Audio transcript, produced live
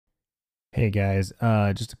Hey guys,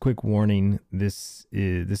 just a quick warning. This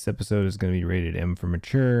episode is going to be rated M for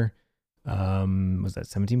mature. Was that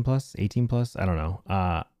 17 plus, 18 plus? I don't know.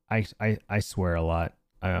 I swear a lot.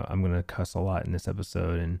 I'm going to cuss a lot in this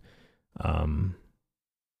episode, and um,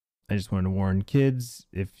 I just wanted to warn kids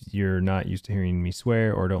if you're not used to hearing me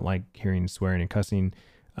swear or don't like hearing swearing and cussing,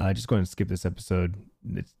 just go ahead and skip this episode.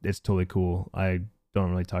 It's totally cool. I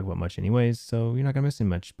don't really talk about much anyways, so you're not gonna miss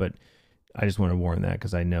much. But I just want to warn that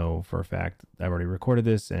because I know for a fact I've already recorded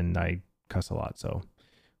this and I cuss a lot. So,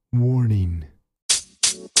 warning.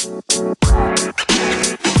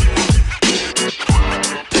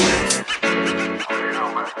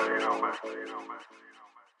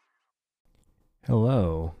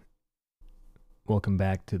 Hello. Welcome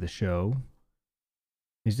back to the show.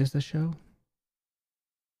 Is this a show?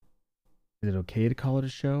 Is it okay to call it a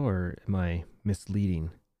show or am I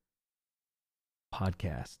misleading?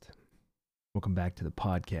 Podcast. Welcome back to the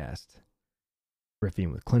podcast.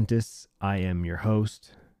 Riffing with Clintus. I am your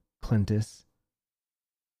host, Clintus.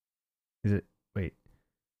 Is it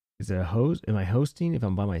a host? Am I hosting if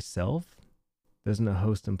I'm by myself? Doesn't a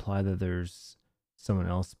host imply that there's someone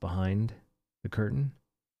else behind the curtain?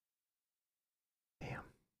 Damn.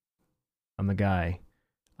 I'm the guy.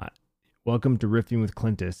 Welcome to Riffing with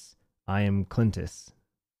Clintus. I am Clintus,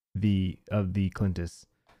 the Clintus.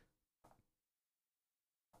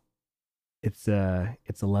 It's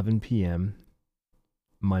 11 p.m.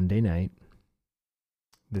 Monday night.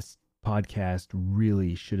 This podcast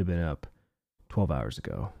really should have been up 12 hours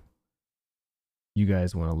ago. You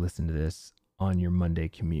guys want to listen to this on your Monday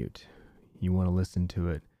commute. You want to listen to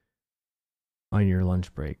it on your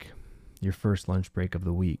lunch break, your first lunch break of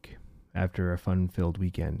the week after a fun-filled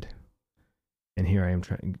weekend. And here I am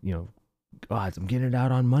trying, God, I'm getting it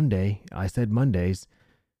out on Monday. I said Mondays,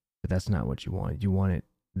 but that's not what you want. You want it at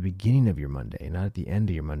the beginning of your Monday, not at the end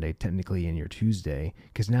of your Monday, technically in your Tuesday,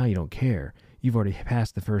 because now you don't care. You've already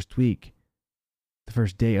passed the first week, the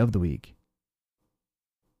first day of the week.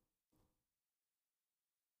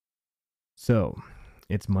 So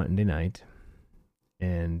it's Monday night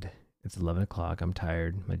and it's 11 o'clock. I'm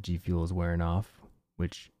tired. My G Fuel is wearing off,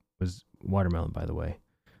 which was watermelon, by the way.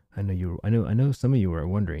 I know some of you were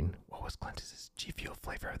wondering, what was Clintus's G Fuel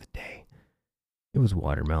flavor of the day? It was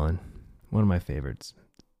watermelon. One of my favorites.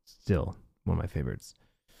 Still one of my favorites.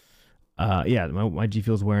 Yeah, my G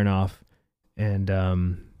Fuel's wearing off, and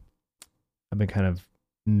I've been kind of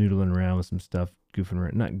noodling around with some stuff,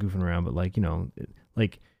 not goofing around, but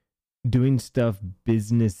like doing stuff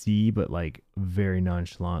businessy, but like very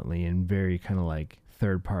nonchalantly and very kind of like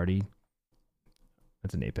third party.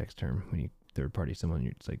 That's an Apex term. When you third party someone,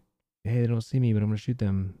 you're just like, hey, they don't see me, but I'm gonna shoot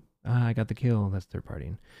them. I got the kill. That's third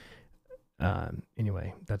partying.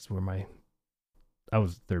 Anyway, that's where I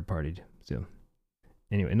was third partied. So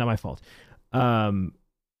anyway, not my fault. I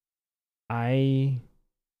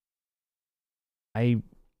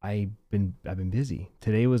I've been busy.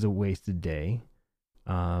 Today was a wasted day.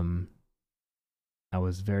 I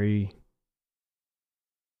was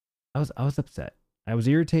upset. I was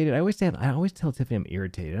irritated. I always tell Tiffany I'm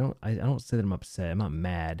irritated. I don't say that I'm upset. I'm not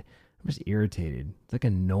mad. I'm just irritated. It's like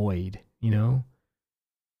annoyed, you know?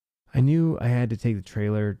 I knew I had to take the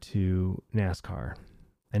trailer to NASCAR.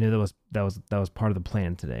 I knew that was part of the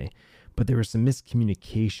plan today. But there was some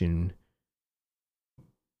miscommunication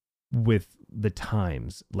with the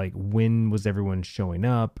times. Like, when was everyone showing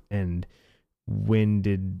up and when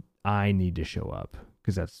did I need to show up?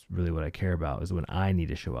 Because that's really what I care about, is when I need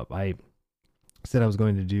to show up. I said I was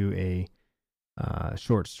going to do a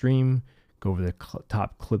short stream, go over the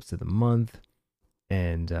top clips of the month,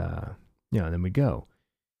 and then we go.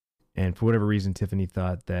 And for whatever reason, Tiffany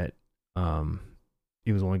thought that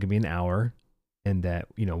it was only going to be an hour, and that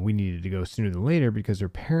we needed to go sooner than later because her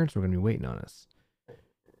parents were going to be waiting on us.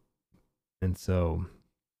 And so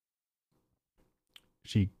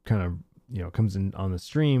she kind of comes in on the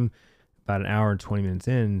stream about an hour and 20 minutes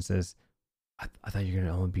in and says, I thought you were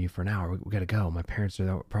going to only be for an hour. We got to go. My parents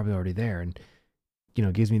are probably already there. And,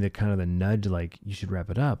 gives me the kind of the nudge, like, you should wrap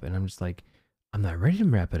it up. And I'm just like, I'm not ready to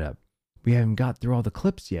wrap it up. We haven't got through all the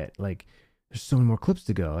clips yet. Like, there's so many more clips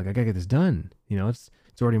to go. Like, I got to get this done. It's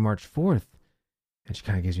already March 4th. And she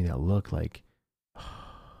kind of gives me that look like,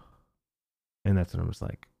 and that's when I'm just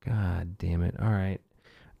like, God damn it. All right,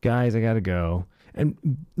 guys, I got to go. And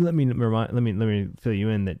let me fill you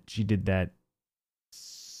in that she did that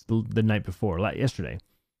the night before, yesterday,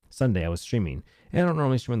 Sunday. I was streaming, and I don't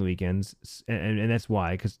normally stream on the weekends, and that's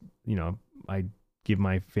why, because I give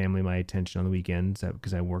my family my attention on the weekends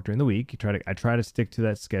because I work during the week. I try to stick to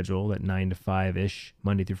that schedule, that 9 to 5 ish,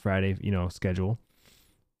 Monday through Friday, schedule,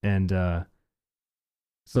 and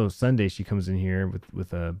So Sunday she comes in here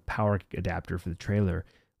with a power adapter for the trailer,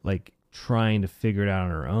 like trying to figure it out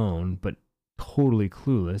on her own, but totally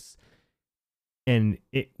clueless. And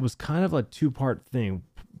it was kind of a two-part thing.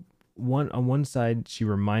 One on one side, she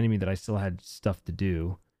reminded me that I still had stuff to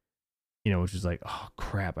do, which was like, oh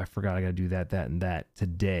crap, I forgot I got to do that, that, and that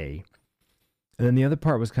today. And then the other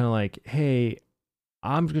part was kind of like, hey,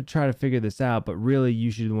 I'm gonna try to figure this out, but really, you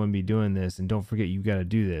should the one be doing this, and don't forget you got to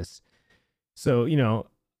do this. So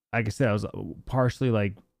like I said, I was partially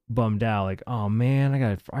like bummed out, like, oh man,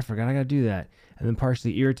 I forgot I got to do that, and then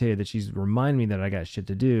partially irritated that she's reminding me that I got shit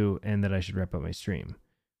to do and that I should wrap up my stream,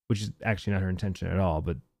 which is actually not her intention at all,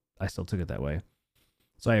 but I still took it that way.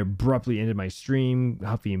 So I abruptly ended my stream,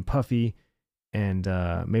 huffy and puffy, and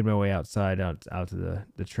made my way outside, out to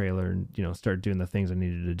the trailer, and start doing the things I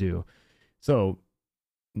needed to do. So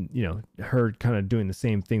her kind of doing the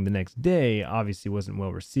same thing the next day obviously wasn't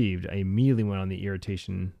well received. I immediately went on the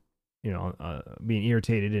irritation, being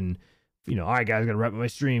irritated, and all right guys, gotta wrap up my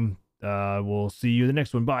stream. We'll see you the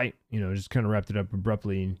next one. Bye. Just kind of wrapped it up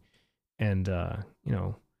abruptly, and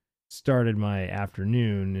started my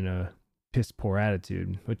afternoon in a piss poor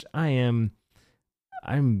attitude, which I'm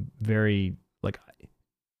very like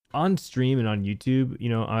on stream and on YouTube.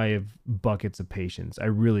 I have buckets of patience. I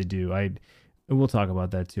really do. We'll talk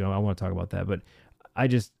about that too. I want to talk about that, but I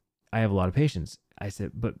have a lot of patience. I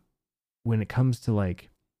said, but when it comes to like,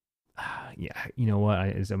 yeah, you know what?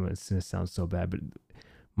 It's going to sound so bad, but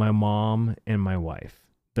my mom and my wife,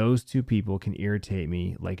 those two people can irritate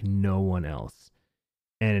me like no one else.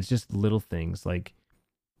 And it's just little things, like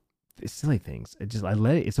silly things. It's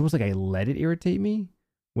almost like I let it irritate me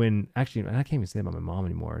when actually, I can't even say that about my mom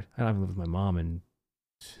anymore. I haven't lived with my mom in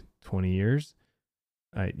 20 years.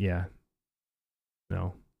 Yeah.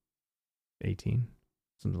 No, 18,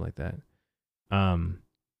 something like that. Not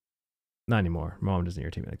anymore. My mom doesn't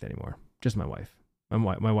irritate me like that anymore. Just my wife.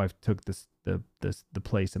 My wife took the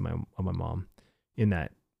place of my mom in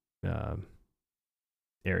that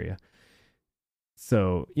area.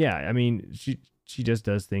 So yeah, I mean, she just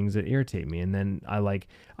does things that irritate me, and then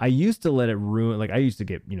I used to let it ruin. Like I used to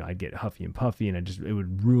get I'd get huffy and puffy, and it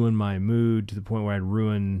would ruin my mood to the point where I'd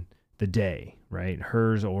ruin the day, right?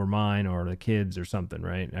 Hers or mine or the kids or something,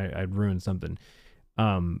 right? I'd ruin something.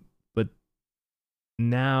 But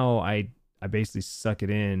now I basically suck it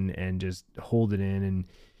in and just hold it in,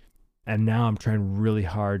 and now I'm trying really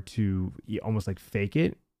hard to almost like fake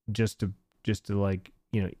it just to like,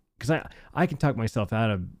 because I can talk myself out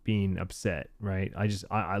of being upset, right?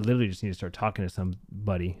 I literally just need to start talking to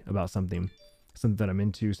somebody about something that I'm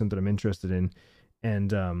into, something I'm interested in.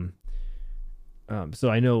 And so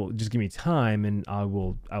I know, just give me time and I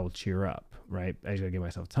will cheer up, right? I just gotta give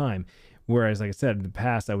myself time. Whereas, like I said, in the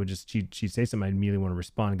past, I would she'd say something, I'd immediately want to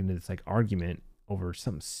respond and get into this like argument over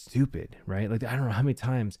something stupid, right? Like I don't know how many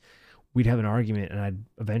times we'd have an argument and I'd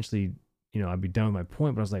eventually, I'd be done with my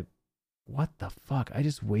point, but I was like, what the fuck? I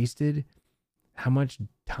just wasted how much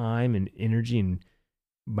time and energy and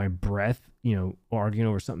my breath, arguing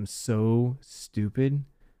over something so stupid.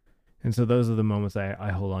 And so those are the moments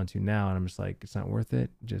I hold on to now, and I'm just like, it's not worth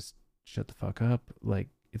it. Just shut the fuck up. Like,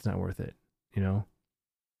 it's not worth it.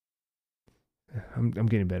 I'm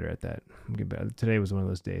getting better at that. I'm getting better. Today was one of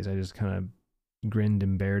those days. I just kind of grinned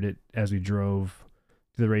and bared it as we drove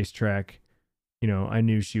to the racetrack. I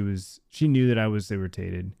knew she knew that I was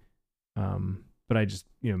irritated. But I just,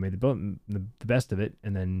 made the best of it,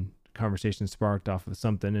 and then conversation sparked off of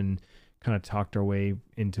something and kind of talked our way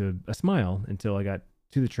into a smile until I got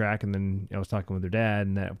to the track, and then I was talking with her dad,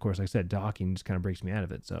 and that, of course, like I said, talking just kind of breaks me out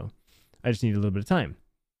of it. So I just need a little bit of time.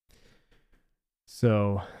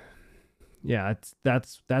 So yeah,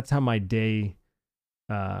 that's how my day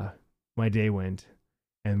went,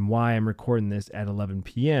 and why I'm recording this at 11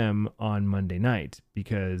 p.m. on Monday night,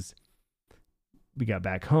 because we got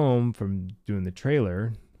back home from doing the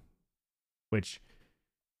trailer, which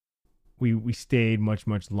we stayed much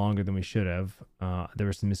longer than we should have. There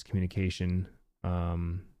was some miscommunication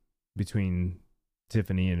between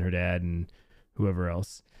Tiffany and her dad and whoever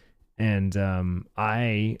else, and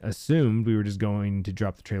I assumed we were just going to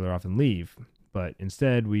drop the trailer off and leave, but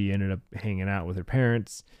instead we ended up hanging out with her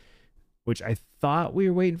parents, which I thought we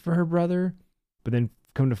were waiting for her brother, but then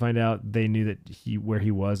come to find out they knew that where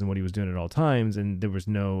he was and what he was doing at all times, and there was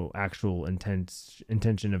no actual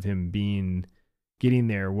intention of him getting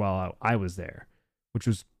there while I was there, which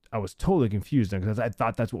was, I was totally confused because I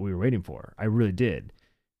thought that's what we were waiting for. I really did.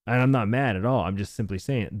 And I'm not mad at all. I'm just simply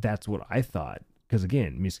saying that's what I thought, because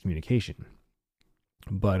again, miscommunication.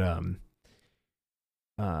 But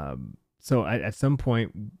so at some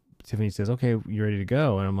point Tiffany says, "Okay, you ready to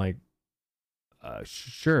go?" And I'm like,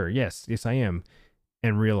 Sure, yes, I am.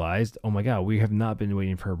 And realized, oh my God, we have not been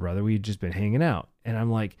waiting for her brother. We've just been hanging out. And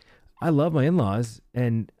I'm like, I love my in laws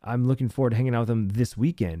and I'm looking forward to hanging out with them this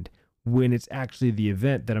weekend when it's actually the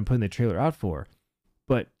event that I'm putting the trailer out for.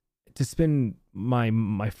 But to spend my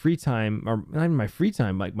free time, or not even my free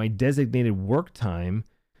time, like my designated work time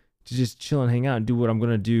to just chill and hang out and do what I'm going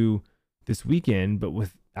to do this weekend, but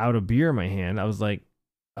without a beer in my hand, I was like,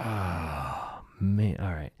 ah, man.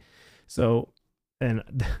 All right. So, and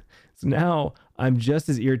so now I'm just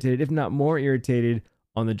as irritated, if not more irritated,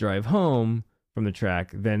 on the drive home from the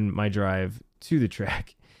track than my drive to the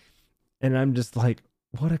track. And I'm just like,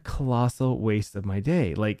 what a colossal waste of my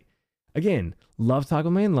day. Like, again, love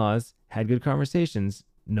talking with my in-laws, had good conversations,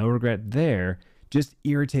 no regret there, just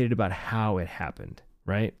irritated about how it happened,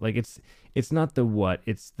 right? Like it's not the what,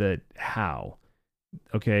 it's the how.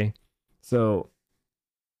 Okay? So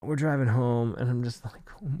we're driving home and I'm just like,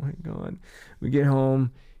 oh my God. We get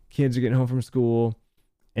home, kids are getting home from school,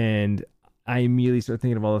 and I immediately start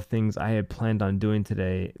thinking of all the things I had planned on doing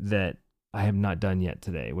today that I have not done yet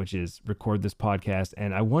today, which is record this podcast.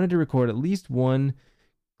 And I wanted to record at least one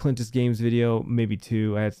Clintus Games video, maybe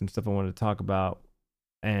two. I had some stuff I wanted to talk about.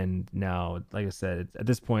 And now, like I said, at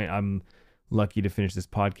this point, I'm lucky to finish this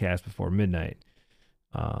podcast before midnight.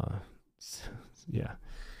 Yeah.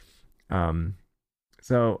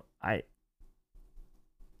 So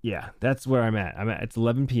that's where I'm at. It's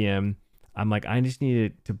 11 p.m. I'm like, I just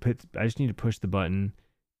need to push the button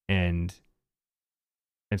and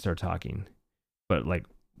start talking. But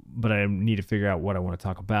I need to figure out what I want to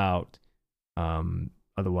talk about.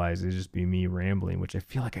 Otherwise it'd just be me rambling, which I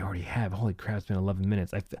feel like I already have. Holy crap, it's been 11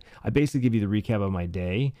 minutes. I basically give you the recap of my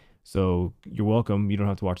day. So you're welcome. You don't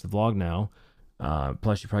have to watch the vlog now.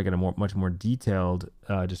 Plus you probably get a much more detailed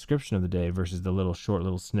description of the day versus the little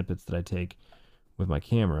snippets that I take with my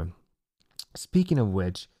camera. Speaking of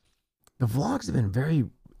which, the vlogs have been very,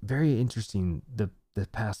 very interesting the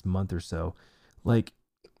past month or so. Like,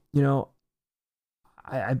 you know,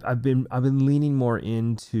 I've been leaning more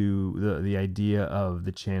into the idea of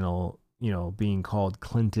the channel, you know, being called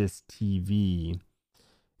Clintus TV.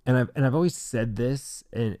 And I've always said this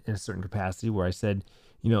in a certain capacity where I said,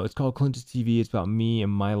 you know, it's called Clintus TV. It's about me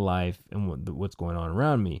and my life and what's going on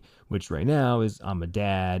around me, which right now is I'm a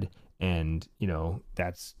dad, and, you know,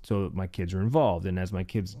 that's so my kids are involved. And as my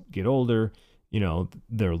kids get older, you know,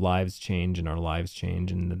 their lives change and our lives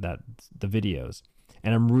change, and that's the videos.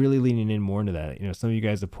 And I'm really leaning in more into that. You know, some of you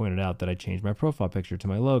guys have pointed out that I changed my profile picture to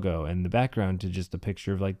my logo and the background to just a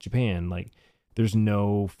picture of like Japan. Like there's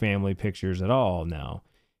no family pictures at all now.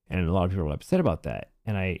 And a lot of people are upset about that.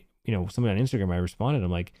 And I, you know, somebody on Instagram, I responded, I'm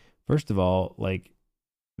like, first of all, like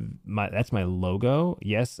that's my logo.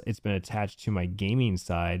 Yes, it's been attached to my gaming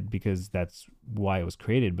side because that's why it was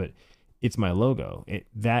created, but it's my logo.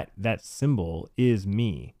 That symbol is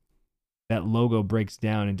me. That logo breaks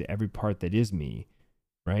down into every part that is me.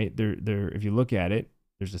 Right there, if you look at it,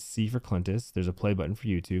 there's a C for Clintus, there's a play button for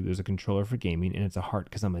YouTube, there's a controller for gaming, and it's a heart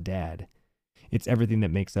because I'm a dad. It's everything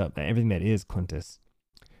that makes up everything that is Clintus.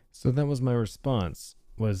 So that was my response,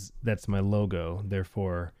 was that's my logo,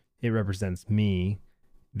 therefore it represents me,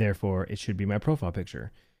 therefore it should be my profile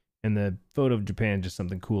picture. And the photo of Japan, just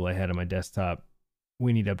something cool I had on my desktop.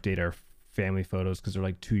 We need to update our family photos because they're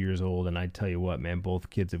like 2 years old, and I tell you what, man,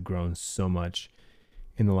 both kids have grown so much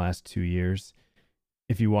in the last 2 years.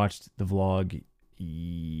 If you watched the vlog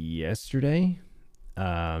yesterday,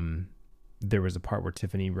 there was a part where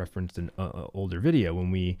Tiffany referenced an older video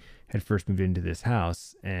when we had first moved into this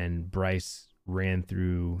house, and Bryce ran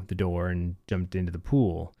through the door and jumped into the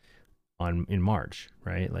pool in March,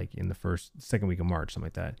 right? Like in the second week of March,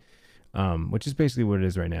 something like that, which is basically what it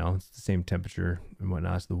is right now. It's the same temperature and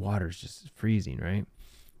whatnot. So the water's just freezing, right?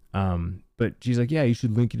 But she's like, yeah, you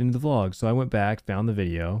should link it into the vlog. So I went back, found the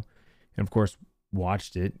video, and of course,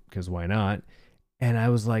 watched it because why not? And I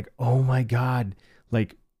was like, oh my God,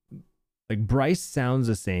 like Bryce sounds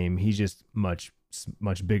the same. He's just much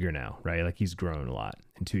bigger now, right? Like he's grown a lot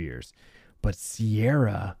in 2 years. But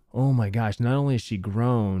Sierra, oh my gosh, not only is she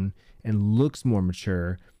grown and looks more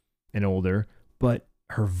mature and older, but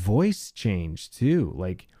her voice changed too.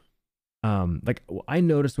 Like I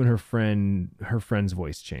noticed when her friend's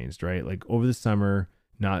voice changed, right? Like over the summer,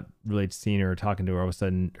 not really seeing her or talking to her, all of a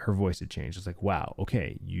sudden her voice had changed. It's like, wow,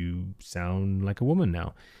 okay, you sound like a woman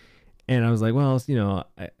now. And I was like, well, you know,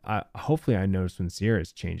 I hopefully I noticed when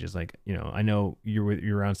Sierra's changes. Like, you know, I know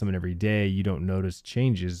you're around someone every day, you don't notice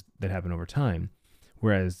changes that happen over time.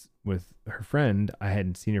 Whereas with her friend, I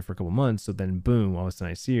hadn't seen her for a couple months, so then boom, all of a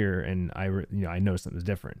sudden I see her, and I noticed something's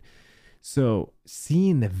different. So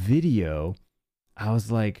seeing the video, I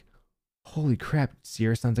was like, holy crap,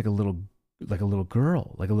 Sierra sounds like a little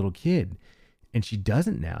girl, like a little kid. And she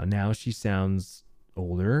doesn't now. Now she sounds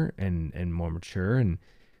older and more mature. And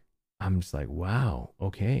I'm just like, wow,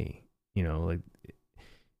 okay. Like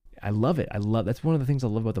I love it. That's one of the things I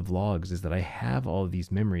love about the vlogs is that I have all of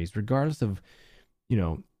these memories, regardless of, you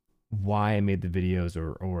know, why I made the videos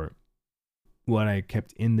or what I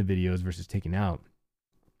kept in the videos versus taking out.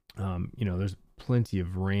 There's plenty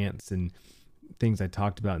of rants and things I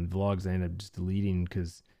talked about in vlogs I ended up just deleting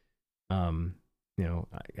because,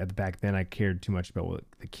 at the back then I cared too much about what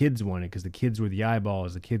the kids wanted because the kids were the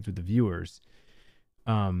eyeballs, the kids were the viewers.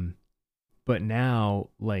 But now,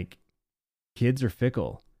 like, kids are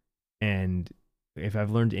fickle. And if I've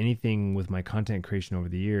learned anything with my content creation over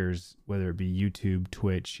the years, whether it be YouTube,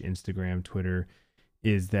 Twitch, Instagram, Twitter,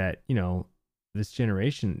 is that, this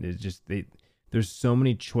generation is just, there's so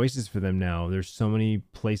many choices for them now. There's so many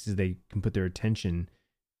places they can put their attention,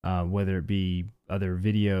 whether it be other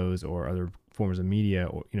videos or other forms of media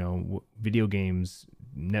or, video games,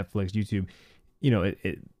 Netflix, YouTube,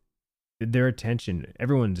 their attention,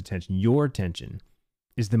 everyone's attention, your attention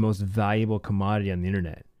is the most valuable commodity on the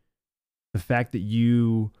internet. The fact that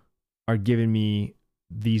you are giving me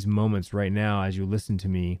these moments right now as you listen to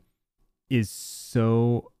me is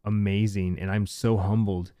so amazing. And I'm so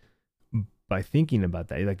humbled by thinking about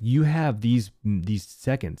that. Like, you have these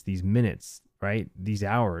seconds, these minutes, right? These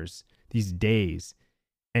hours, these days,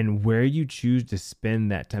 and where you choose to spend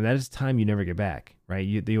that time, that is time you never get back,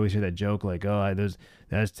 right? They always hear that joke like, oh,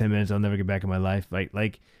 that's 10 minutes I'll never get back in my life.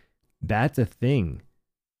 Like that's a thing.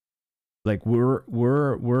 Like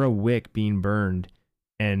we're a wick being burned,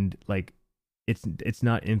 and like it's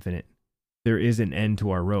not infinite. There is an end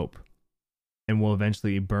to our rope, and we'll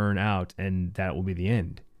eventually burn out, and that will be the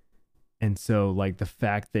end. And so, like, the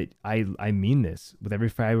fact that I mean this with every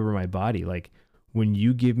fiber of my body, like, when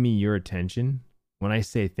you give me your attention, when I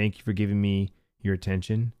say thank you for giving me your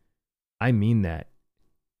attention, I mean that.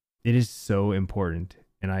 It is so important,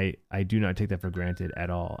 and I do not take that for granted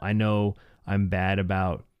at all. I know I'm bad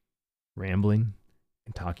about rambling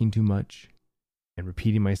and talking too much and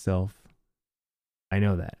repeating myself. I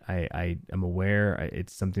know that. I am aware.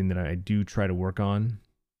 It's something that I do try to work on.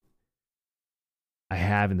 I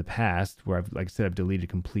have in the past where I've, like I said, I've deleted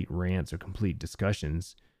complete rants or complete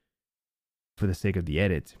discussions for the sake of the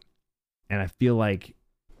edit. And I feel like,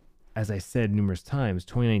 as I said numerous times,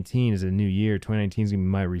 2019 is a new year. 2019 is going to be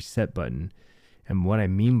my reset button. And what I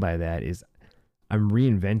mean by that is I'm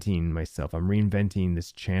reinventing myself. I'm reinventing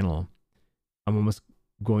this channel. I'm almost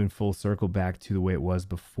going full circle back to the way it was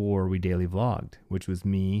before we daily vlogged, which was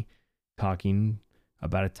me talking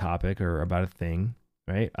about a topic or about a thing,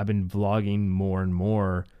 right? I've been vlogging more and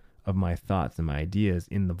more of my thoughts and my ideas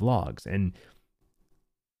in the vlogs. And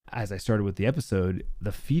as I started with the episode,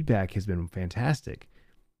 the feedback has been fantastic.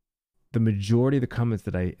 The majority of the comments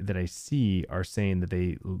that I see are saying that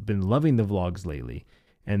they've been loving the vlogs lately,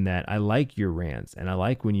 and that I like your rants, and I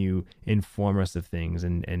like when you inform us of things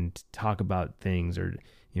and talk about things, or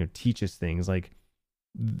teach us things. Like,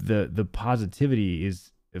 the positivity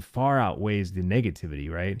is far outweighs the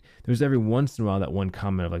negativity, right? There's every once in a while that one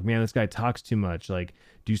comment of like, man, this guy talks too much. Like,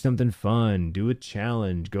 do something fun, do a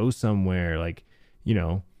challenge, go somewhere, like,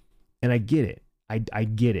 and I get it. I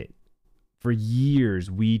get it. For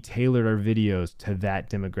years, we tailored our videos to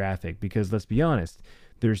that demographic because, let's be honest,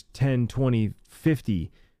 there's 10, 20,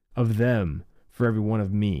 50 of them for every one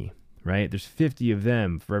of me, right? There's 50 of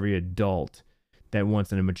them for every adult that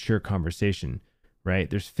wants a mature conversation, right?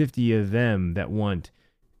 There's 50 of them that want,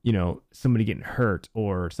 somebody getting hurt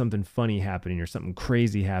or something funny happening or something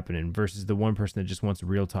crazy happening versus the one person that just wants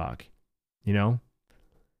real talk,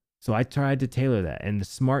 So I tried to tailor that, and the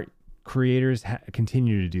smart creators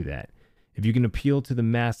continue to do that. If you can appeal to the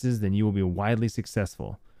masses, then you will be widely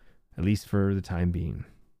successful, at least for the time being.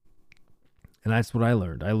 And that's what I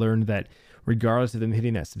learned. I learned that regardless of them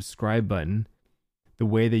hitting that subscribe button, the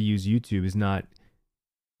way they use YouTube is not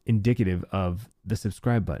indicative of the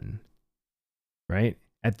subscribe button, right?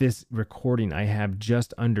 At this recording, I have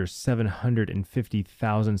just under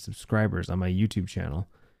 750,000 subscribers on my YouTube channel.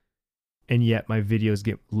 And yet my videos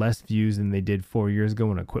get less views than they did 4 years ago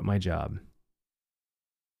when I quit my job.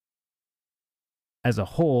 As a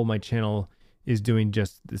whole, my channel is doing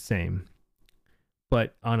just the same.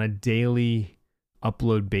 But on a daily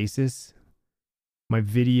upload basis, my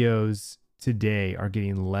videos today are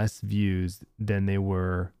getting less views than they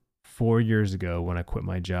were 4 years ago when I quit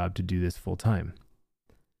my job to do this full time.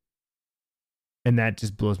 And that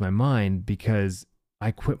just blows my mind because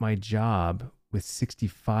I quit my job with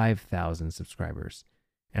 65,000 subscribers,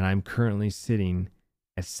 and I'm currently sitting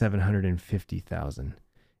at 750,000.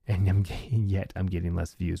 and yet I'm getting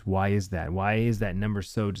less views. Why is that? Why is that number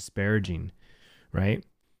so disparaging, right?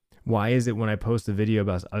 Why is it when I post a video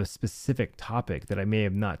about a specific topic that I may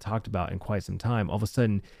have not talked about in quite some time, all of a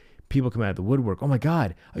sudden people come out of the woodwork? Oh my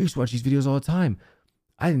God, I used to watch these videos all the time.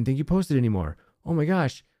 I didn't think you posted anymore. Oh my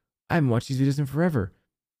gosh, I haven't watched these videos in forever.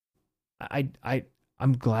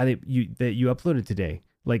 I'm glad that you uploaded today.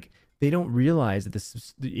 Like, they don't realize that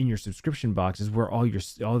this in your subscription box is where all the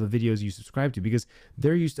videos you subscribe to, because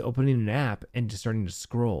they're used to opening an app and just starting to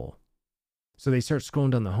scroll. So they start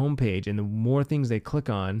scrolling down the homepage, and the more things they click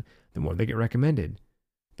on, the more they get recommended.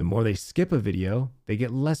 The more they skip a video, they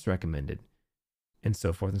get less recommended, and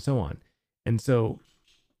so forth and so on. And so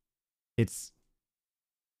it's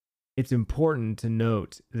important to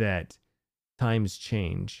note that times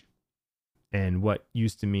change, and what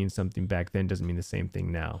used to mean something back then doesn't mean the same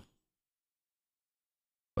thing now.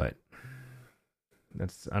 But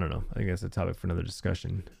I don't know. I think that's a topic for another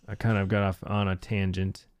discussion. I kind of got off on a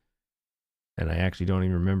tangent, and I actually don't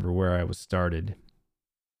even remember where I was started,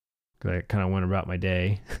 because I kind of went about my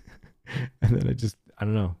day. And then I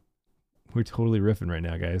don't know. We're totally riffing right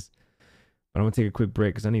now, guys. But I'm going to take a quick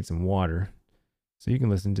break because I need some water. So you can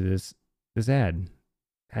listen to this ad.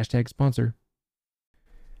 Hashtag sponsor.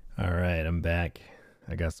 All right, I'm back.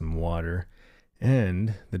 I got some water.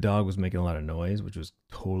 And the dog was making a lot of noise, which was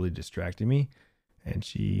totally distracting me. And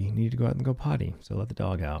she needed to go out and go potty. So I let the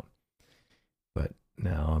dog out. But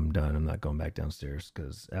now I'm done. I'm not going back downstairs,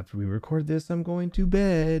 because after we record this, I'm going to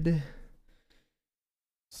bed.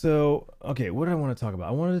 So, okay, what do I want to talk about?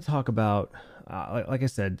 I wanted to talk about, like I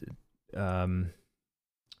said,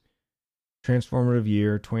 transformative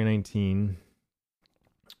year 2019,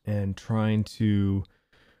 and trying to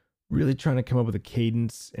come up with a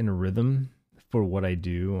cadence and a rhythm for what I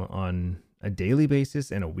do on a daily basis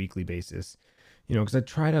and a weekly basis. Because I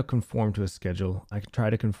try to conform to a schedule. I try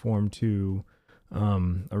to conform to a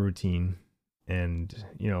routine, and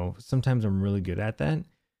sometimes I'm really good at that,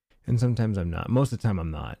 and sometimes I'm not. Most of the time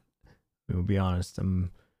I'm not. We'll be honest,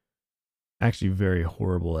 I'm actually very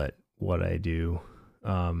horrible at what I do.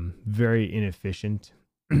 Very inefficient.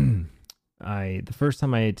 The first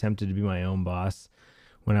time I attempted to be my own boss,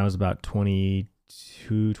 when I was about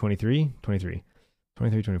 24, something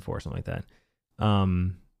like that.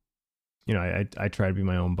 I tried to be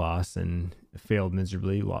my own boss and failed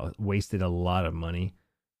miserably, wasted a lot of money.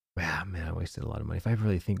 Wow, man, I wasted a lot of money. If I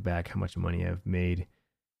really think back how much money I've made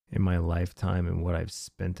in my lifetime and what I've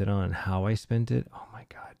spent it on and how I spent it, oh my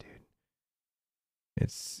God, dude.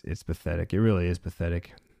 It's pathetic. It really is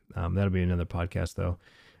pathetic. That'll be another podcast though.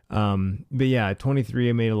 But yeah, 23,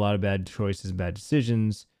 I made a lot of bad choices, bad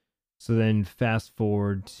decisions. So then fast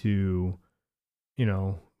forward to,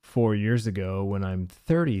 4 years ago, when I'm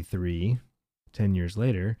 33, 10 years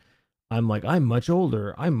later, I'm like, I'm much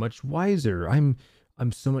older. I'm much wiser. I'm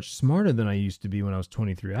so much smarter than I used to be when I was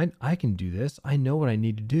 23. I can do this. I know what I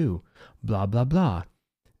need to do. Blah, blah, blah.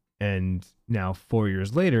 And now 4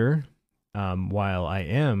 years later, while I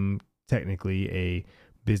am technically a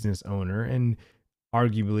business owner and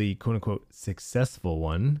arguably quote unquote successful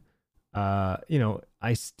one,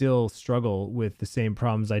 I still struggle with the same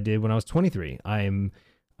problems I did when I was 23. I'm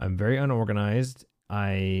very unorganized.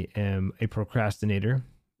 I am a procrastinator.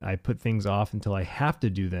 I put things off until I have to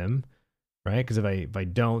do them, right? Because if I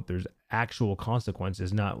don't, there's actual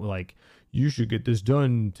consequences. Not like, you should get this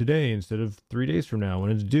done today instead of 3 days from now when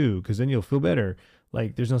it's due, because then you'll feel better.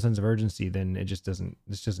 Like, there's no sense of urgency. Then this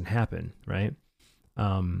doesn't happen, right?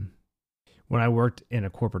 When I worked in a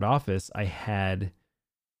corporate office, I had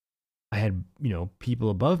people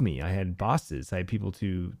above me. I had bosses. I had people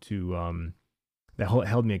to that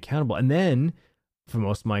held me accountable. And then for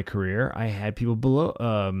most of my career, I had people below. Well,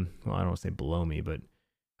 I don't want to say below me, but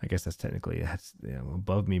I guess that's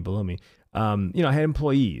above me, below me. I had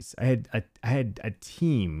employees. I had a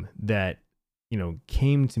team that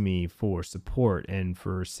came to me for support and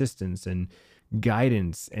for assistance and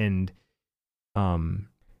guidance, and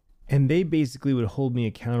they basically would hold me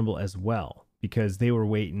accountable as well, because they were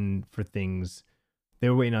waiting for things. They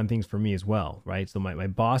were waiting on things for me as well, right? So my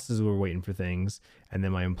bosses were waiting for things, and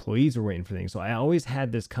then my employees were waiting for things. So I always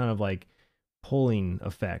had this kind of like pulling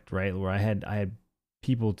effect, right? Where I had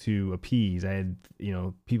people to appease. I had,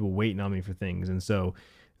 people waiting on me for things. And so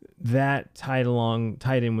that tied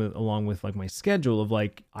in along with like my schedule of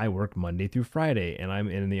like, I work Monday through Friday and I'm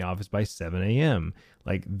in the office by 7 a.m.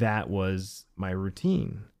 Like, that was my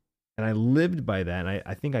routine. And I lived by that. And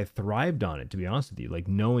I think I thrived on it, to be honest with you, like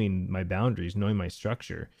knowing my boundaries, knowing my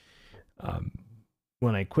structure.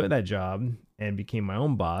 When I quit that job and became my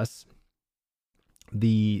own boss,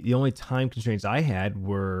 The only time constraints I had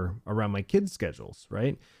were around my kids' schedules,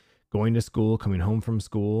 right? Going to school, coming home from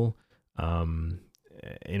school. Um,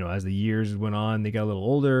 as the years went on, they got a little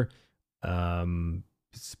older.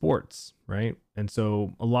 Sports, right? And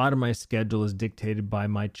so a lot of my schedule is dictated by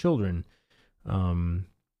my children. Um,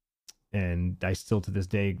 and I still to this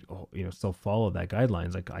day, still follow that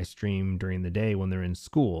guidelines. Like I stream during the day when they're in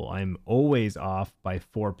school. I'm always off by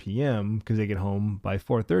 4 p.m. because they get home by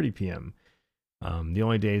 4:30 p.m. The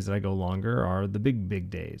only days that I go longer are the big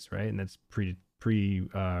days, right? And that's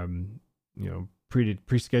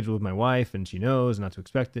pre-scheduled with my wife, and she knows not to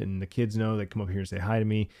expect it, and the kids know. They come up here and say hi to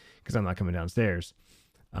me because I'm not coming downstairs.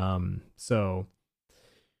 So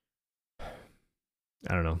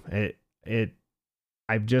I don't know.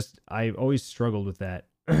 I've always struggled with that.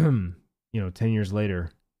 10 years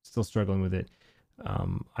later, still struggling with it.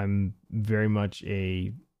 I'm very much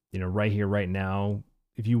a, right here, right now.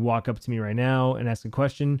 If you walk up to me right now and ask a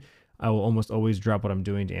question, I will almost always drop what I'm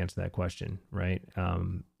doing to answer that question, right?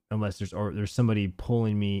 Unless there's somebody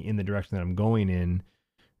pulling me in the direction that I'm going in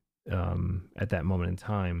at that moment in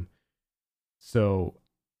time. So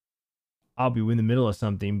I'll be in the middle of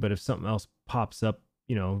something, but if something else pops up,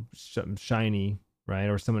 something shiny, right,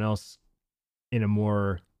 or someone else in a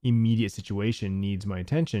more immediate situation needs my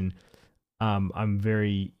attention, I'm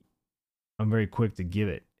very quick to give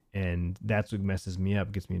it. And that's what messes me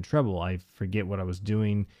up, gets me in trouble. I forget what I was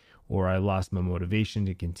doing, or I lost my motivation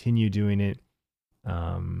to continue doing it.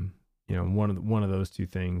 One of those two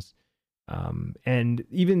things. And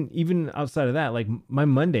even outside of that, like my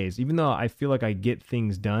Mondays, even though I feel like I get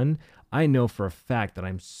things done, I know for a fact that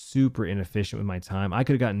I'm super inefficient with my time. I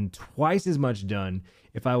could have gotten twice as much done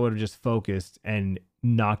if I would have just focused and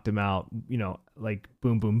knocked them out, like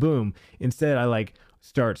boom, boom, boom. Instead, I like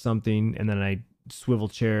start something and then I swivel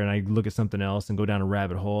chair and I look at something else and go down a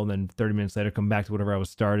rabbit hole. And then 30 minutes later, come back to whatever I was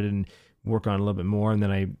started and work on a little bit more. And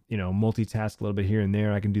then I, multitask a little bit here and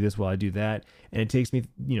there. I can do this while I do that. And it takes me,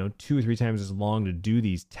 2 or 3 times as long to do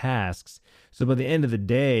these tasks. So by the end of the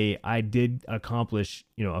day, I did accomplish,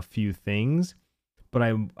 a few things, but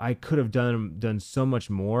I could have done so much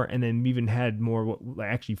more, and then even had more what I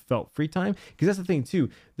actually felt free time. Because that's the thing too.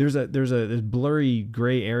 There's this blurry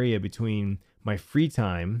gray area between my free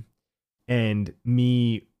time and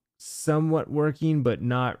me somewhat working, but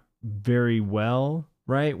not very well,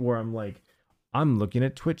 right? Where I'm looking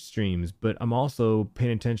at Twitch streams, but I'm also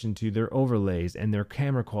paying attention to their overlays and their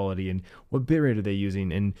camera quality and what bitrate are they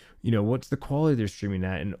using, and what's the quality they're streaming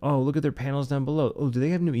at, and oh, look at their panels down below. Oh, do they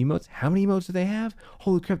have new emotes? How many emotes do they have?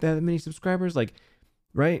 Holy crap, they have that many subscribers. Like,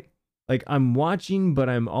 right? Like I'm watching, but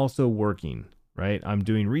I'm also working, right? I'm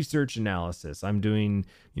doing research analysis. I'm doing,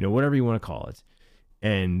 whatever you want to call it.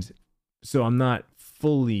 And so I'm not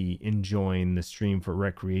fully enjoying the stream for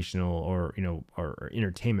recreational or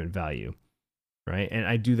entertainment value, right? And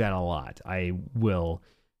I do that a lot. I will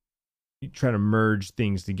try to merge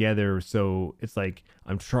things together, so it's like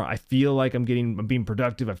I feel like I'm being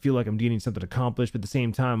productive. I feel like I'm getting something accomplished, but at the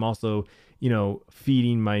same time, I'm also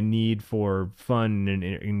feeding my need for fun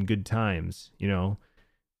and good times,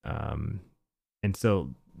 and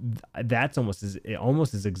so that's almost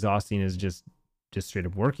as exhausting as just straight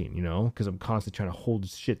up working, because I'm constantly trying to hold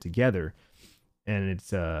shit together, and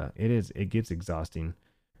it gets exhausting.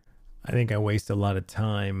 I think I waste a lot of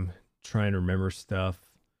time trying to remember stuff.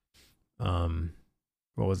 What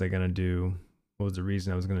was I gonna do? What was the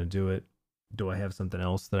reason I was gonna do it? Do I have something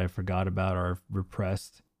else that I forgot about or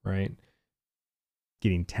repressed, right?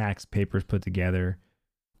 Getting tax papers put together,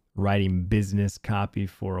 writing business copy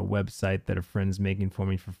for a website that a friend's making for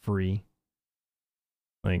me for free.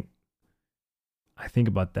 Like, I think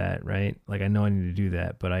about that, right? Like, I know I need to do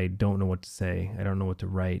that, but I don't know what to say. I don't know what to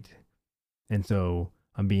write. And so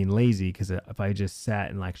I'm being lazy, because if I just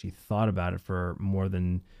sat and actually thought about it for more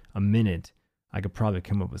than a minute, I could probably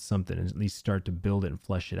come up with something and at least start to build it and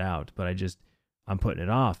flesh it out. But I'm putting it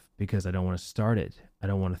off because I don't want to start it. I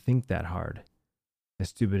don't want to think that hard. As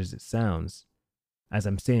stupid as it sounds, as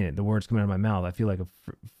I'm saying it, the words come out of my mouth, I feel like a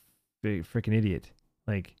freaking idiot.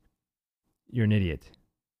 Like, you're an idiot.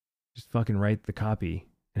 Just fucking write the copy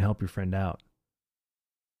and help your friend out.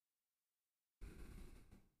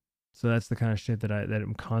 So that's the kind of shit that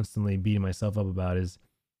I'm constantly beating myself up about. Is,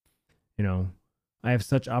 I have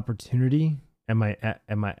such opportunity at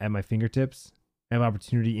my fingertips. I have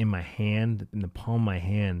opportunity in my hand, in the palm of my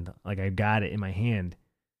hand. Like, I got it in my hand,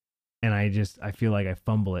 and I feel like I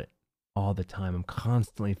fumble it all the time. I'm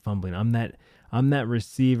constantly fumbling. I'm that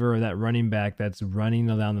receiver or that running back that's running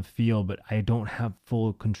down the field, but I don't have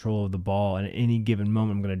full control of the ball. And at any given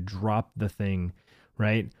moment, I'm going to drop the thing,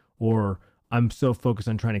 right? Or I'm so focused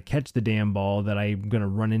on trying to catch the damn ball that I'm going to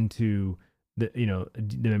run into the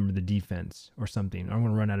member of the defense or something. Or I'm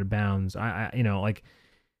going to run out of bounds. Like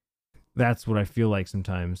that's what I feel like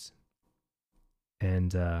sometimes.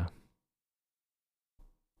 And I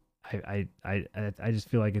just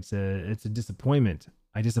feel like it's a disappointment.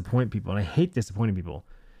 I disappoint people, and I hate disappointing people.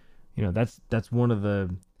 That's one of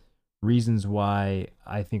the reasons why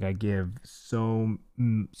I think I give so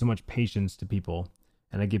much patience to people,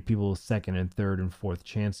 and I give people second and third and fourth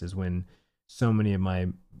chances when so many of my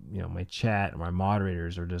my chat and my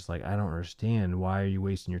moderators are just like, I don't understand, why are you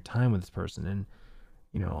wasting your time with this person? And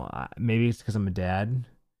maybe it's because I'm a dad,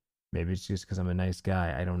 maybe it's just because I'm a nice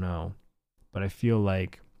guy, I don't know, but I feel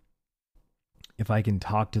like if I can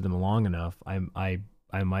talk to them long enough, I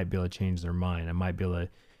might be able to change their mind. I might be able to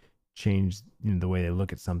change the way they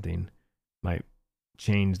look at something, might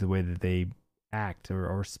change the way that they act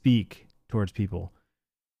or speak towards people.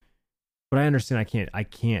 But I understand I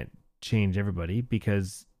can't change everybody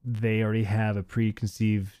because they already have a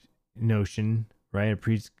preconceived notion, right?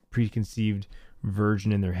 A preconceived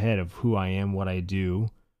version in their head of who I am, what I do,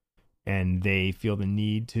 and they feel the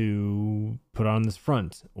need to put on this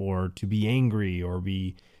front or to be angry or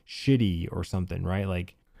be shitty or something, right?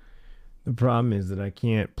 Like, the problem is that I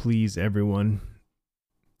can't please everyone.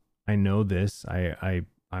 I know this.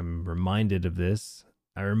 I'm reminded of this.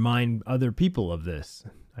 I remind other people of this.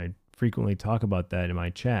 I frequently talk about that in my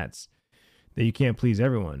chats, that you can't please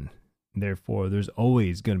everyone. Therefore, there's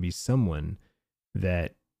always going to be someone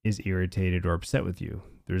that is irritated or upset with you.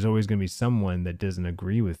 There's always going to be someone that doesn't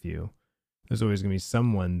agree with you. There's always going to be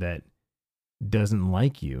someone that doesn't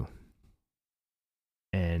like you.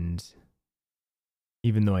 And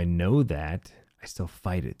even though I know that, I still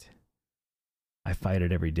fight it. I fight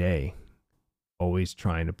it every day, always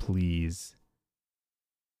trying to please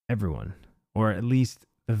everyone, or at least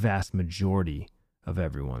the vast majority of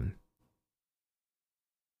everyone.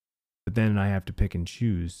 But then I have to pick and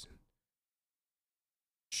choose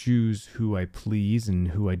who I please and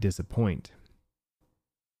who I disappoint.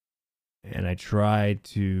 And I try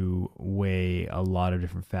to weigh a lot of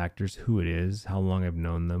different factors, who it is, how long I've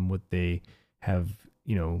known them, what they have,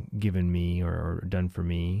 given me or done for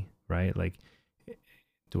me, right? Like,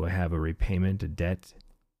 do I have a repayment, a debt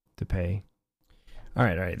to pay? All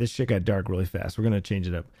right. This shit got dark really fast. We're going to change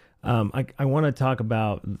it up. I want to talk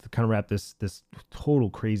about, kind of wrap this total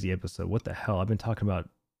crazy episode. What the hell? I've been talking about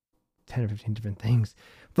 10 or 15 different things.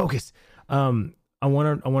 Focus. I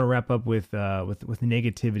want to wrap up with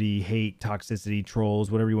negativity, hate, toxicity,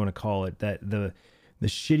 trolls, whatever you want to call it. That the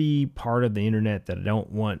shitty part of the internet that I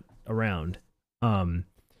don't want around.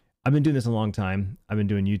 I've been doing this a long time. I've been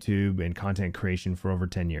doing YouTube and content creation for over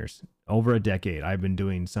 10 years, over a decade. I've been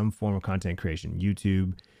doing some form of content creation.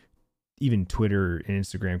 YouTube, even Twitter and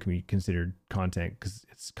Instagram can be considered content because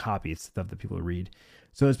it's copy. It's stuff that people read.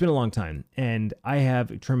 So it's been a long time, and I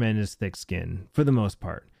have tremendous thick skin for the most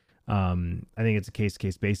part. I think it's a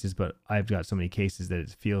case-to-case basis, but I've got so many cases that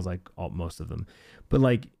it feels like most of them. But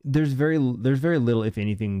like, there's very little, if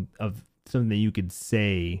anything, of something that you could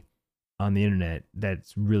say on the internet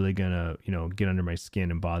that's really gonna, get under my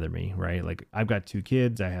skin and bother me, right? Like, I've got 2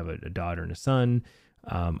 kids. I have a daughter and a son.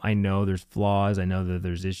 I know there's flaws. I know that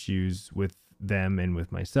there's issues with them and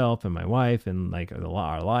with myself and my wife and like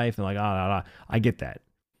our life and like, I get that.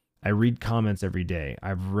 I read comments every day.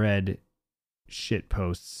 I've read shit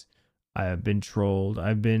posts. I've been trolled.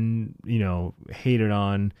 I've been, hated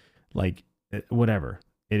on, like, whatever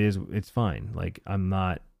it is. It's fine. Like, I'm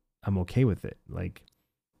okay with it. Like,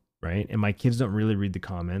 right. And my kids don't really read the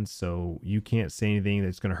comments. So you can't say anything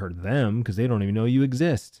that's going to hurt them because they don't even know you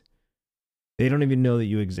exist. They don't even know that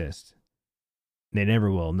you exist. They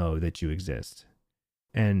never will know that you exist.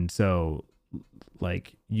 And so,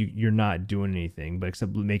 like, you're not doing anything but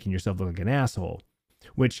except making yourself look like an asshole,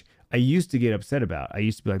 which I used to get upset about. I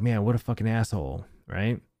used to be like, man, what a fucking asshole,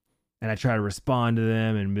 right? And I try to respond to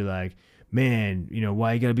them and be like, man,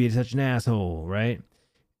 why you gotta be such an asshole, right?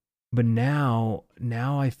 But now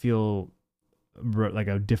I feel like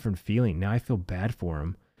a different feeling. Now I feel bad for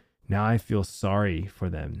them. Now I feel sorry for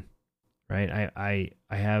them, right? I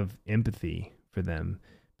have empathy for them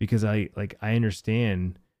because I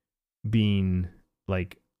understand being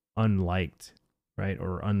like unliked, right?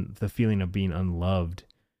 Or the feeling of being unloved.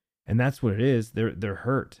 And that's what it is. They're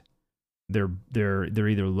hurt. They're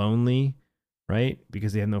either lonely, right?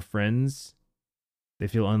 Because they have no friends. They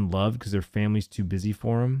feel unloved because their family's too busy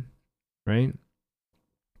for them, right?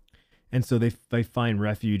 And so they find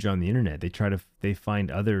refuge on the internet. They find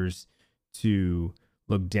others to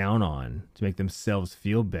look down on, to make themselves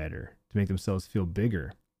feel better, to make themselves feel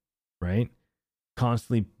bigger, right?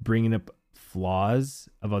 Constantly bringing up flaws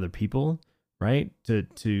of other people, right? To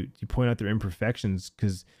point out their imperfections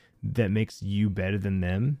because that makes you better than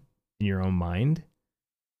them in your own mind,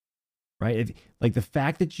 right? Like the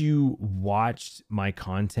fact that you watched my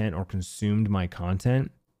content or consumed my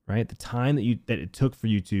content, right? The time that it took for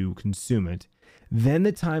you to consume it, then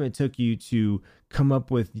the time it took you to come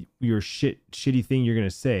up with your shitty thing you're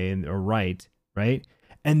gonna say or write, right?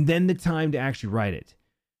 And then the time to actually write it.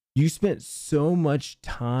 You spent so much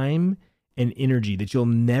time and energy that you'll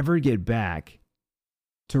never get back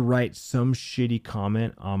to write some shitty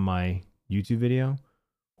comment on my YouTube video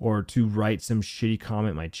or to write some shitty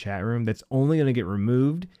comment in my chat room that's only going to get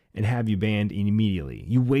removed and have you banned immediately.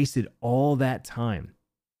 You wasted all that time.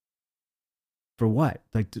 For what?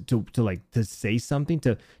 Like to say something,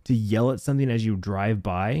 to yell at something as you drive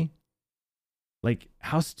by? Like,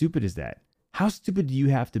 how stupid is that? How stupid do you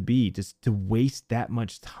have to be to waste that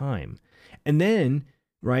much time? And then,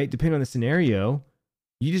 right, depending on the scenario,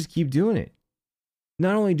 you just keep doing it.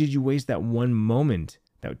 Not only did you waste that one moment,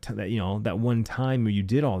 that one time where you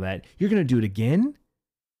did all that, you're going to do it again?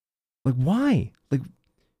 Like, why? Like,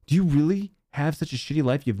 do you really have such a shitty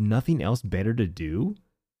life? You have nothing else better to do?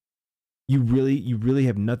 You really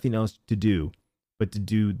have nothing else to do but to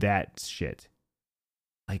do that shit.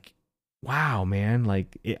 Like, wow, man.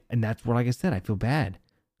 Like, and that's what, like I said, I feel bad.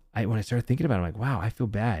 When I started thinking about it, I'm like, wow, I feel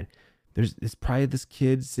bad. There's probably this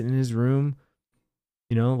kid sitting in his room,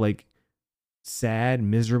 like sad,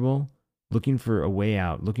 miserable, looking for a way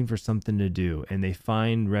out, looking for something to do. And they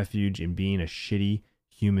find refuge in being a shitty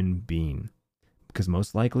human being because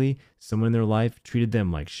most likely someone in their life treated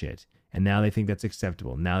them like shit. And now they think that's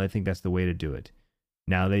acceptable. Now they think that's the way to do it.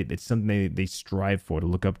 Now it's something they strive for, to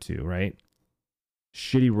look up to, right?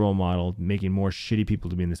 Shitty role model, making more shitty people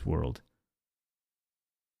to be in this world.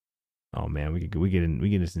 Oh man, we get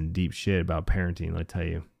into some deep shit about parenting. I tell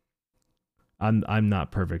you, I'm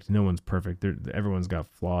not perfect. No one's perfect. Everyone's got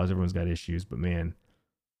flaws. Everyone's got issues. But man,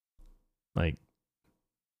 like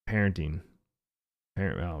parenting.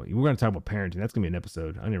 We're gonna talk about parenting. That's gonna be an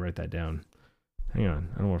episode. I'm gonna write that down. Hang on,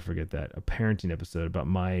 I don't want to forget that. A parenting episode about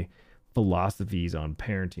my philosophies on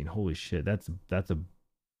parenting. Holy shit, that's a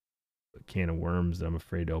can of worms that I'm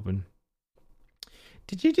afraid to open.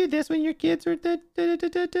 Did you do this when your kids were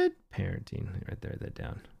parenting? Write that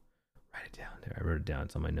down. Write it down. There, I wrote it down.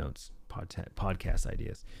 It's on my notes. Podcast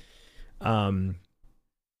ideas.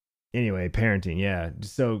 Anyway, parenting. Yeah.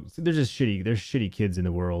 So they're just shitty. There's shitty kids in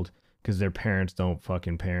the world because their parents don't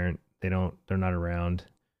fucking parent. They're not around.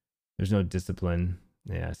 There's no discipline.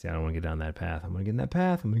 Yeah, see, I don't want to get down that path. I'm going to get in that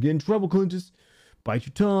path. I'm going to get in trouble, Clintus. Bite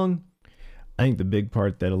your tongue. I think the big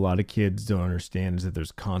part that a lot of kids don't understand is that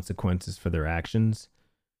there's consequences for their actions.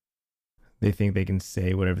 They think they can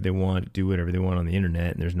say whatever they want, do whatever they want on the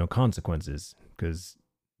internet, and there's no consequences because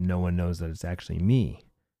no one knows that it's actually me.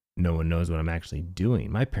 No one knows what I'm actually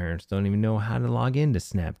doing. My parents don't even know how to log into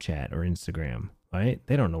Snapchat or Instagram, right?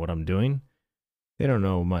 They don't know what I'm doing. They don't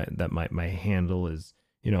know that my handle is,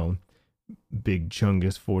 Big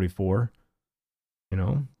Chungus 44,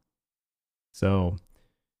 So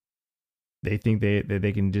they think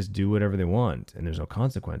they can just do whatever they want and there's no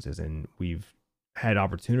consequences. And we've had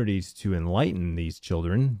opportunities to enlighten these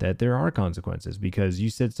children that there are consequences because you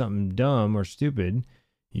said something dumb or stupid,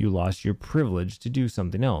 you lost your privilege to do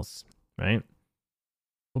something else, right?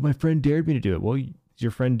 Well, my friend dared me to do it. Well,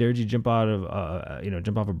 your friend dared you to jump off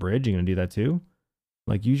a bridge. You're going to do that too?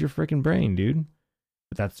 Like, use your freaking brain, dude.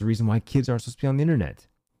 But that's the reason why kids aren't supposed to be on the internet,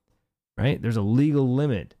 right? There's a legal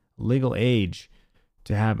limit, legal age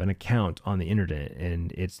to have an account on the internet,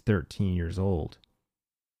 and it's 13 years old.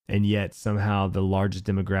 And yet somehow the largest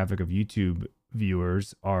demographic of YouTube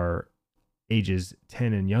viewers are ages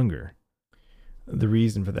 10 and younger. The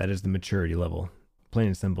reason for that is the maturity level, plain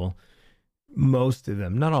and simple. Most of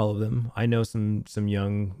them, not all of them. I know some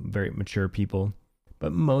young, very mature people,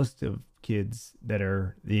 but most of kids that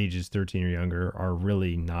are the ages 13 or younger are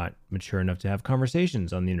really not mature enough to have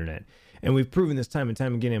conversations on the internet. And we've proven this time and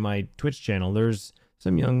time again in my Twitch channel. There's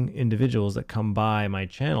some young individuals that come by my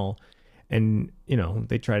channel and,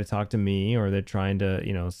 they try to talk to me or they're trying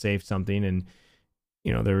to, save something. And,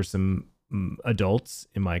 there are some adults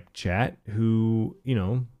in my chat who,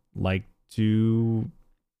 like to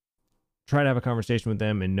try to have a conversation with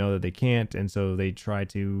them and know that they can't. And so they try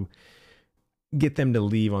to get them to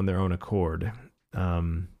leave on their own accord,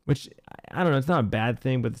 which I don't know. It's not a bad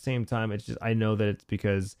thing, but at the same time, it's just, I know that it's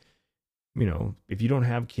because, if you don't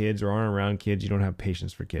have kids or aren't around kids, you don't have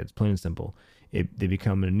patience for kids, plain and simple. They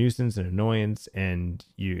become a nuisance and annoyance, and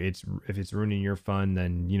if it's ruining your fun,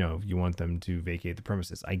 then, you want them to vacate the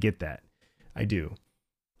premises. I get that. I do.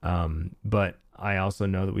 But I also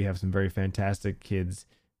know that we have some very fantastic kids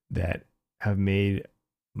that have made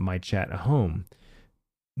my chat a home.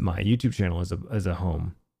 My YouTube channel is a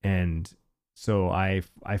home, and so I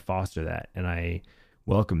foster that and I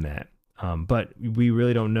welcome that. But we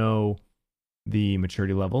really don't know the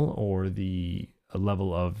maturity level or the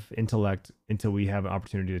level of intellect until we have an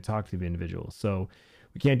opportunity to talk to the individual. So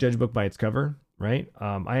we can't judge a book by its cover, right?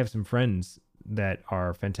 I have some friends that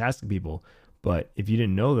are fantastic people, but if you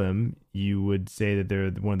didn't know them, you would say that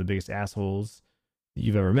they're one of the biggest assholes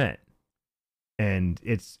you've ever met. And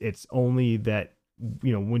it's only that,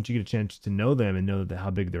 you know, once you get a chance to know them and know that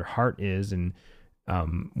how big their heart is, and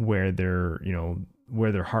where their, you know,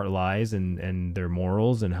 where their heart lies, and their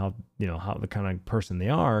morals, and how, you know, how the kind of person they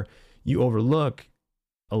are, you overlook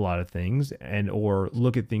a lot of things and or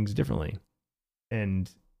look at things differently. And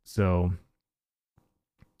so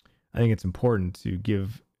I think it's important to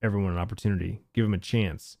give everyone an opportunity, give them a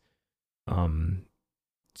chance, so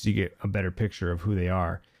you get a better picture of who they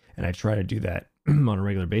are. And I try to do that on a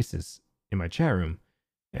regular basis in my chat room.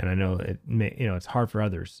 And I know it may, you know, it's hard for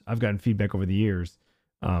others. I've gotten feedback over the years,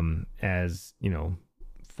 as, you know,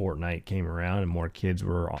 Fortnite came around and more kids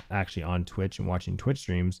were actually on Twitch and watching Twitch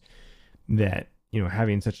streams, that, you know,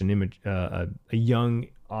 having such an image, a young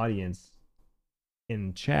audience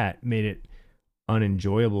in chat made it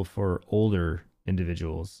unenjoyable for older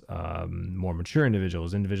individuals, more mature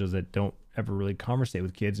individuals that don't ever really conversate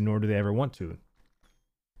with kids, nor do they ever want to.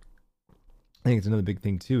 I think it's another big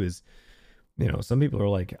thing too is, you know, some people are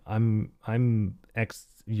like, I'm X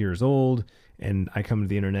years old and I come to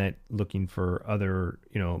the internet looking for other,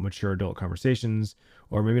 you know, mature adult conversations,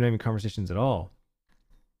 or maybe not even conversations at all.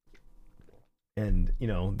 And, you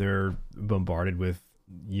know, they're bombarded with,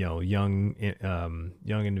 you know, young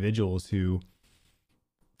individuals who,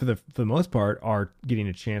 for the most part, are getting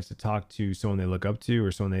a chance to talk to someone they look up to,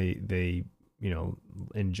 or someone they you know,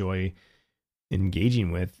 enjoy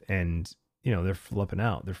engaging with, and, you know, they're flipping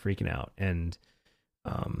out, they're freaking out. And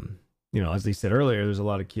you know, as they said earlier, there's a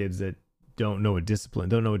lot of kids that don't know what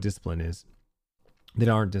discipline is. They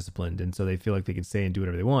aren't disciplined, and so they feel like they can say and do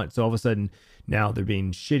whatever they want. So all of a sudden now they're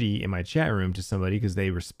being shitty in my chat room to somebody because they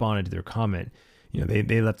responded to their comment. You know,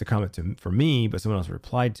 they left a comment for me, but someone else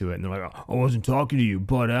replied to it, and they're like, oh, I wasn't talking to you,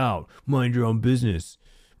 butt out, mind your own business,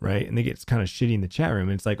 right? And they get kind of shitty in the chat room,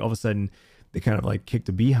 and it's like all of a sudden they kind of like kick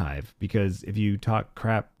the beehive, because if you talk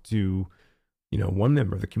crap to, you know, one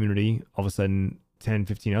member of the community, all of a sudden 10,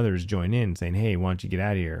 15 others join in saying, hey, why don't you get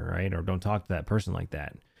out of here, right? Or don't talk to that person like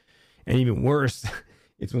that. And even worse,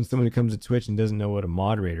 it's when somebody comes to Twitch and doesn't know what a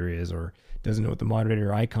moderator is, or doesn't know what the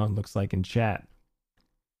moderator icon looks like in chat.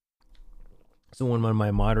 So when one of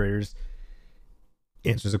my moderators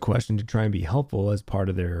answers a question to try and be helpful as part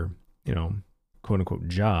of their, you know, quote unquote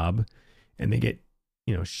job, and they get,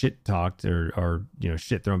 you know, shit talked or, you know,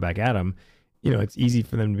 shit thrown back at them, you know, it's easy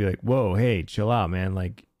for them to be like, whoa, hey, chill out, man.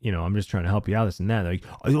 Like, you know, I'm just trying to help you out, this and that. They're like,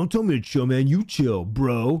 oh, don't tell me to chill, man. You chill,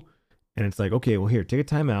 bro. And it's like, okay, well, here, take a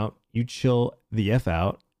time out. You chill the F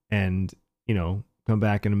out, and, you know, come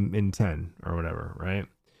back in 10 or whatever, right?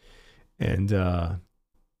 And so,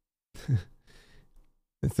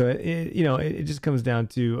 you know, it just comes down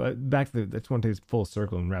to, back to that's one to take full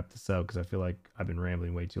circle and wrap this up, because I feel like I've been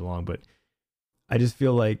rambling way too long. But I just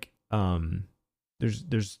feel like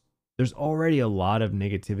there's already a lot of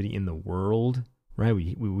negativity in the world, right?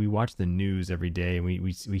 We watch the news every day, and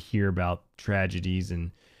we hear about tragedies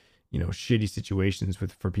and, you know, shitty situations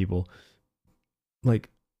for people. Like,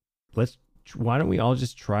 why don't we all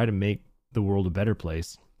just try to make the world a better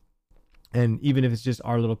place? And even if it's just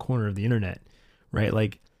our little corner of the internet, right?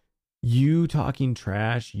 Like, you talking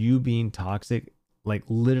trash, you being toxic, like,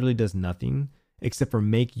 literally does nothing except for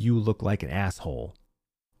make you look like an asshole,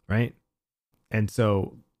 right? And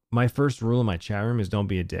so my first rule in my chat room is don't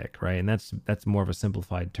be a dick, right? And that's more of a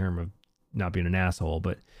simplified term of not being an asshole,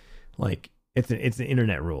 but like, it's an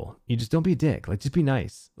internet rule. You just don't be a dick. Like, just be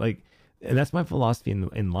nice. Like, and that's my philosophy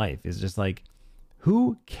in life, is just like,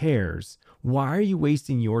 who cares? Why are you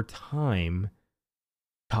wasting your time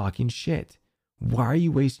talking shit? Why are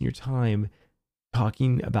you wasting your time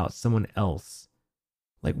talking about someone else?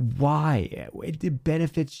 Like, why? It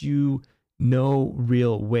benefits you no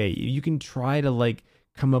real way. You can try to like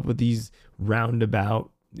come up with these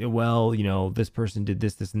roundabout, well, you know, this person did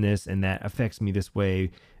this, and this, and that affects me this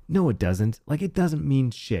way. No, it doesn't. Like, it doesn't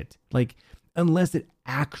mean shit. Like, unless it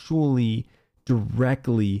actually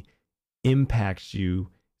directly impacts you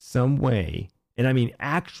some way. And I mean,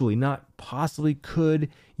 actually, not possibly, could,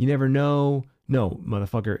 you never know. No,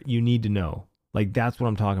 motherfucker, you need to know. Like, that's what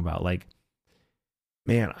I'm talking about. Like,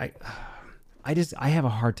 man, I have a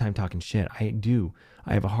hard time talking shit. I do.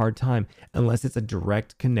 I have a hard time unless it's a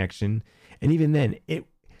direct connection. And even then,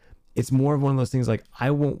 it's more of one of those things like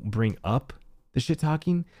I won't bring up the shit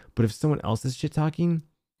talking, but if someone else is shit talking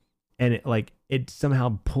and it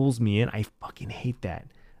somehow pulls me in, I fucking hate that.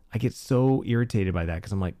 I get so irritated by that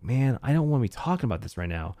because I'm like, man, I don't want to be talking about this right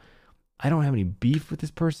now. I don't have any beef with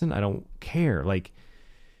this person. I don't care. Like,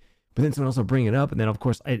 but then someone else will bring it up, and then of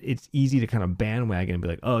course it's easy to kind of bandwagon and be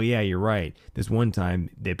like, "Oh yeah, you're right. This one time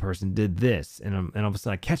that person did this," and all of a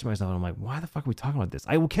sudden I catch myself and I'm like, "Why the fuck are we talking about this?"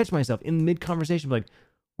 I will catch myself in mid conversation, like,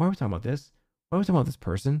 "Why are we talking about this? Why are we talking about this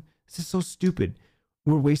person? This is so stupid.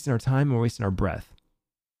 We're wasting our time and we're wasting our breath.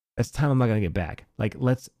 That's time I'm not gonna get back. Like,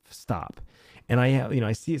 let's stop." And I have,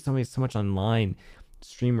 I see it so much online,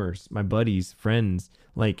 streamers, my buddies, friends,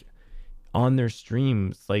 like on their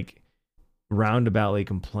streams, like roundaboutly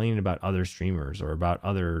complaining about other streamers or about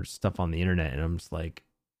other stuff on the internet, and I'm just like,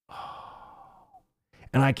 oh.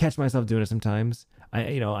 And I catch myself doing it sometimes.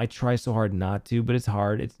 I try so hard not to, but it's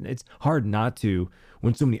hard. It's hard not to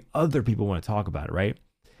when so many other people want to talk about it, right?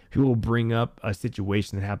 People will bring up a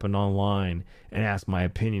situation that happened online and ask my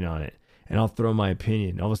opinion on it, and I'll throw my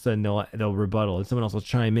opinion. All of a sudden they'll rebuttal, and someone else will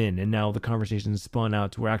chime in, and now the conversation is spun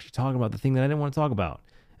out to we're actually talking about the thing that I didn't want to talk about.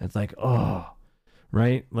 And it's like, oh,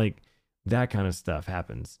 right? Like that kind of stuff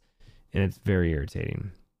happens, and it's very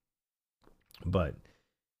irritating. But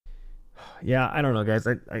yeah, I don't know, guys.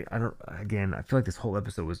 I don't. Again, I feel like this whole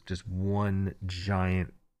episode was just one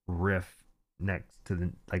giant riff next to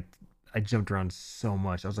the like. I jumped around so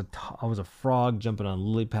much. I was a frog jumping on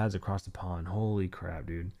lily pads across the pond. Holy crap,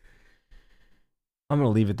 dude. I'm gonna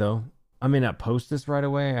leave it though. I may not post this right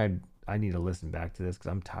away. I need to listen back to this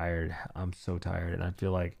because I'm tired. I'm so tired, and I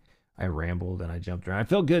feel like I rambled and I jumped around. I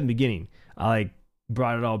felt good in the beginning. I like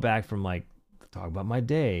brought it all back from like talk about my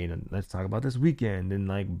day and let's talk about this weekend, and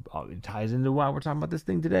like it ties into why we're talking about this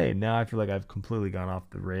thing today. Now I feel like I've completely gone off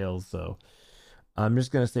the rails. So I'm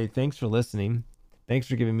just gonna say thanks for listening. Thanks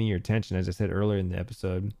for giving me your attention. As I said earlier in the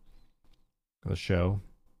episode, or the show,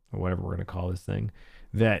 or whatever we're gonna call this thing,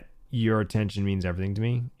 that your attention means everything to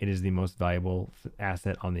me. It is the most valuable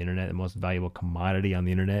asset on the internet, the most valuable commodity on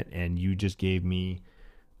the internet, and you just gave me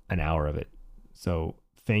an hour of it. So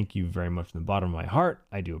thank you very much from the bottom of my heart.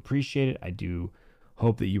 I do appreciate it. I do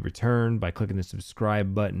hope that you return by clicking the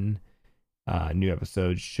subscribe button. New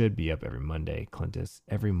episodes should be up every Monday, Clintus.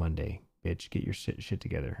 Every Monday, bitch. Get your shit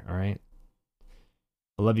together, all right?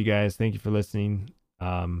 I love you guys. Thank you for listening.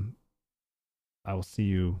 I will see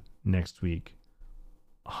you next week.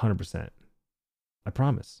 100%. I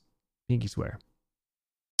promise. Pinky swear.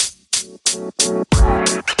 You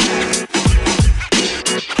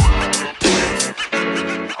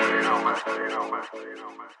know,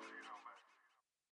 man.